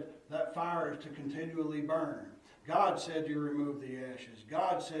said that fire is to continually burn. God said you remove the ashes.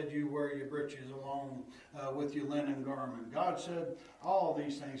 God said you wear your breeches along with your linen garment. God said all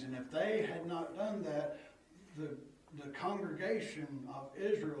these things. And if they had not done that, the congregation of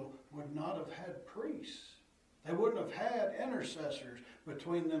Israel would not have had priests. They wouldn't have had intercessors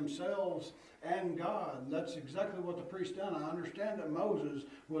between themselves and God. And that's exactly what the priest done. I understand that Moses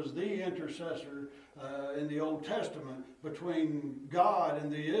was the intercessor in the Old Testament between God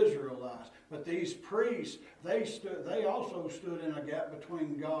and the Israelites. But these priests, they also stood in a gap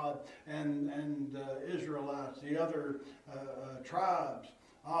between God and Israelites, the other tribes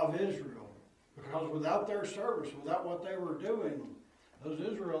of Israel. Because without their service, without what they were doing, those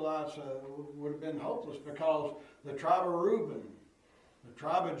Israelites would have been hopeless, because the tribe of Reuben, the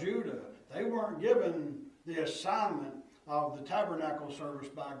tribe of Judah, they weren't given the assignment of the tabernacle service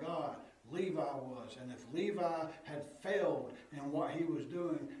by God. Levi was. And if Levi had failed in what he was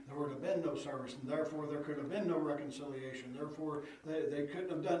doing, there would have been no service, and therefore there could have been no reconciliation. Therefore, they couldn't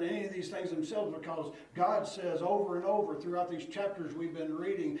have done any of these things themselves, because God says over and over throughout these chapters we've been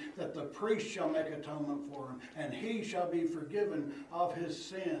reading that the priest shall make atonement for him, and he shall be forgiven of his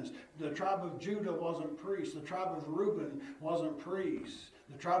sins. The tribe of Judah wasn't priests. The tribe of Reuben wasn't priests.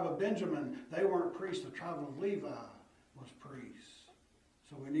 The tribe of Benjamin, they weren't priests. The tribe of Levi was priests.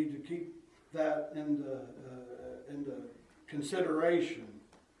 So we need to keep that into consideration.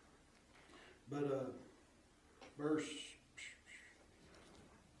 But verse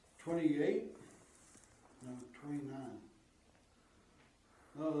 28, no, 29.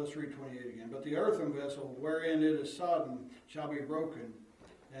 Oh, let's read 28 again. But the earthen vessel wherein it is sodden shall be broken,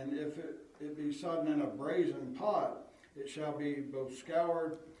 and if it be sodden in a brazen pot, it shall be both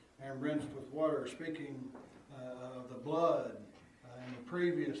scoured and rinsed with water, speaking of the blood in the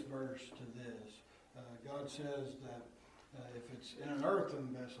previous verse to this. God says that if it's in an earthen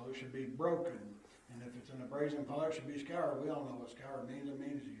vessel, it should be broken. And if it's in a brazen pot, it should be scoured. We all know what scoured means. It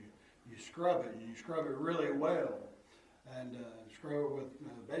means you scrub it, and you scrub it really well. And scrub it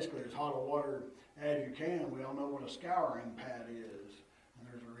with basically as hot a water as you can. We all know what a scouring pad is. And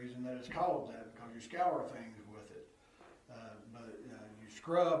there's a reason that it's called that, because you scour things with it. But you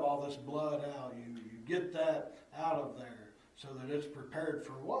scrub all this blood out. You get that out of there so that it's prepared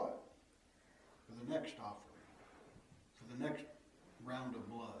for what? For the next offering, for the next round of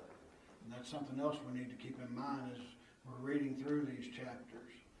blood. And that's something else we need to keep in mind as we're reading through these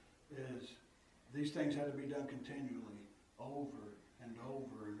chapters, is these things had to be done continually, over and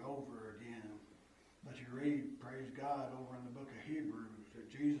over and over again. But you read, praise God, over in the book of Hebrews,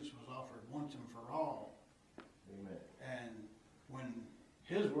 that Jesus was offered once and for all. Amen. And when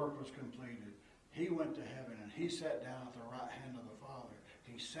his work was completed, he went to heaven and he sat down at the right hand of the Father.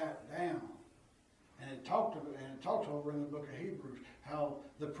 He sat down. And it talked over in the book of Hebrews how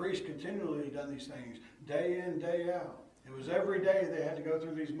the priests continually done these things day in, day out. It was every day they had to go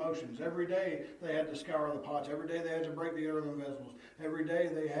through these motions. Every day they had to scour the pots. Every day they had to break the earthen vessels. Every day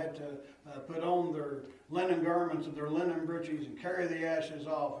they had to put on their linen garments and their linen breeches and carry the ashes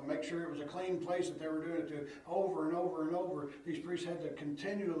off and make sure it was a clean place that they were doing it to over and over and over. These priests had to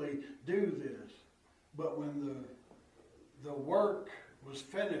continually do this. But when the work was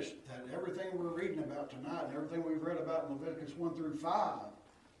finished, that everything we're reading about tonight and everything we've read about in Leviticus 1 through 5,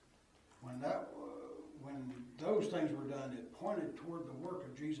 when those things were done, it pointed toward the work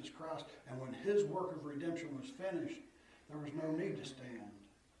of Jesus Christ. And when his work of redemption was finished, there was no need to stand.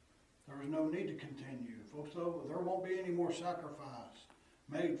 There was no need to continue. Folks, though, there won't be any more sacrifice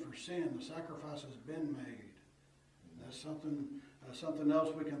made for sin. The sacrifice has been made. That's something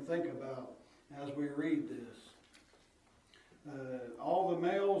else we can think about as we read this. All the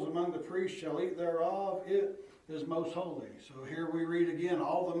males among the priests shall eat thereof. It is most holy. So here we read again,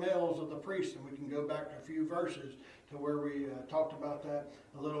 all the males of the priests, and we can go back a few verses to where we talked about that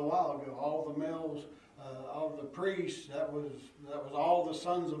a little while ago. All the males of the priests, that was all the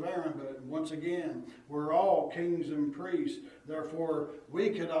sons of Aaron, but once again, we're all kings and priests. Therefore, we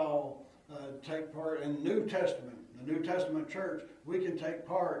could all take part in the New Testament. The New Testament church, we can take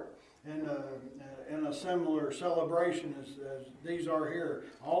part in a similar celebration as these are here.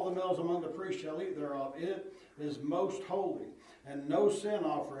 All the males among the priests shall eat thereof. It is most holy. And no sin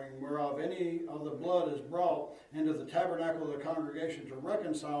offering whereof any of the blood is brought into the tabernacle of the congregation to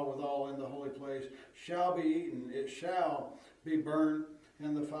reconcile withal in the holy place shall be eaten. It shall be burnt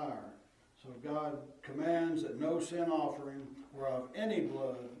in the fire. So God commands that no sin offering whereof any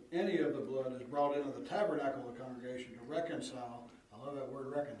of the blood is brought into the tabernacle of the congregation to reconcile. I love that word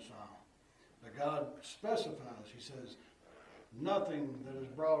reconcile. But God specifies, he says, nothing that is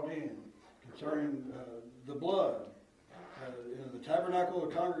brought in concerning the blood in the tabernacle of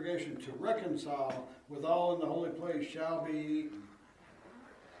the congregation to reconcile with all in the holy place shall be eaten.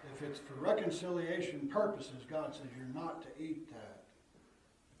 If it's for reconciliation purposes, God says you're not to eat that.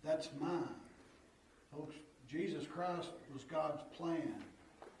 That's mine. Folks, Jesus Christ was God's plan.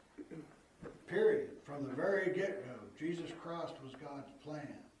 Period. From the very get-go, Jesus Christ was God's plan.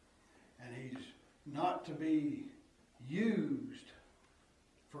 And he's not to be used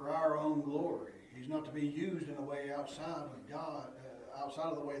for our own glory. He's not to be used in a way outside of God, outside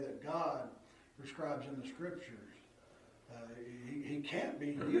of the way that God prescribes in the Scriptures. He can't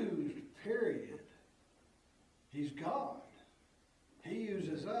be used, period. He's God. He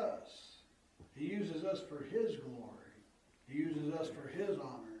uses us. He uses us for his glory. He uses us for his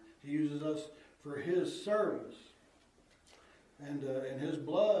honor. He uses us for his service. And his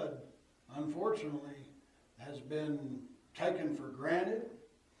blood, unfortunately, has been taken for granted.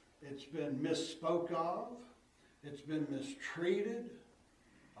 It's been misspoke of. It's been mistreated.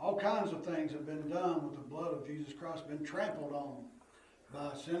 All kinds of things have been done with the blood of Jesus Christ, been trampled on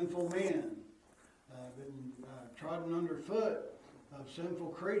by sinful men, been trodden underfoot of sinful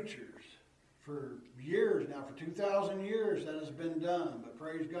creatures for years now. For 2,000 years that has been done. But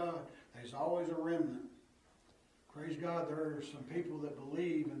praise God, there's always a remnant. Praise God, there are some people that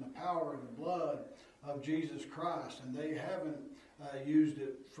believe in the power of the blood of Jesus Christ, and they haven't used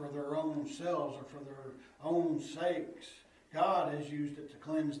it for their own selves or for their own sakes. God has used it to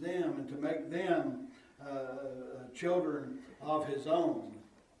cleanse them and to make them children of his own.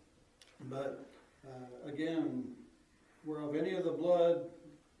 But again, whereof any of the blood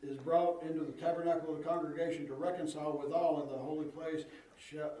is brought into the tabernacle of the congregation to reconcile withal in the holy place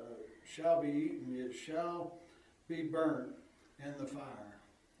shall be eaten. It shall be burnt in the fire.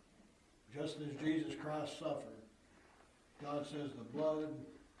 Just as Jesus Christ suffered, God says the blood,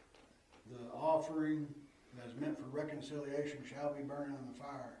 the offering that is meant for reconciliation shall be burned in the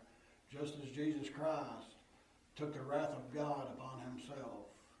fire. Just as Jesus Christ took the wrath of God upon himself,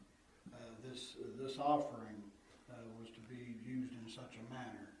 this offering was to be used in such a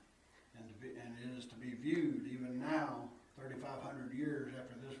manner, and it is to be viewed even now, 3,500 years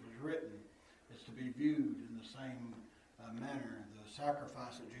after this was written. It's to be viewed in the same manner. The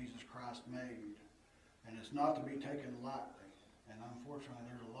sacrifice that Jesus Christ made. And it's not to be taken lightly. And unfortunately,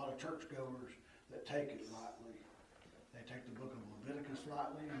 there's a lot of churchgoers that take it lightly. They take the book of Leviticus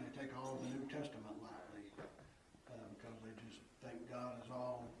lightly, and they take all of the New Testament lightly. Because they just think God is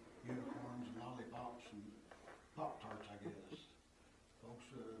all unicorns and lollipops and Pop-Tarts, I guess. Folks,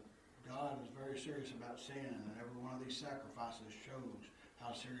 God is very serious about sin, and every one of these sacrifices shows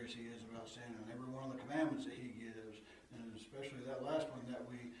how serious he is about sin, and every one of the commandments that he gives, and especially that last one that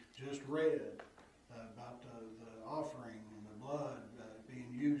we just read about the offering and the blood being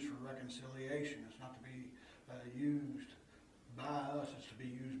used for reconciliation. It's not to be used by us, it's to be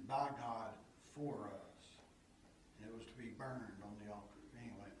used by God for us. And it was to be burned on the altar.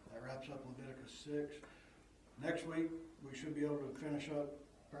 Anyway, that wraps up Leviticus 6. Next week, we should be able to finish up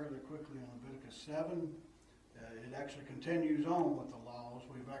fairly quickly on Leviticus 7. It actually continues on with the laws.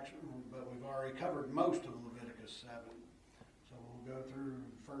 But we've already covered most of Leviticus 7. So we'll go through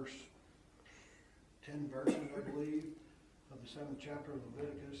the first 10 verses, I believe, of the 7th chapter of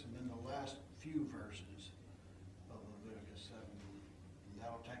Leviticus, and then the last few verses of Leviticus 7. And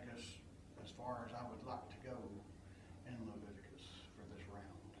that'll take us as far as I would like to go in Leviticus for this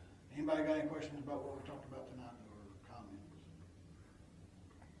round. Anybody got any questions about what we talked about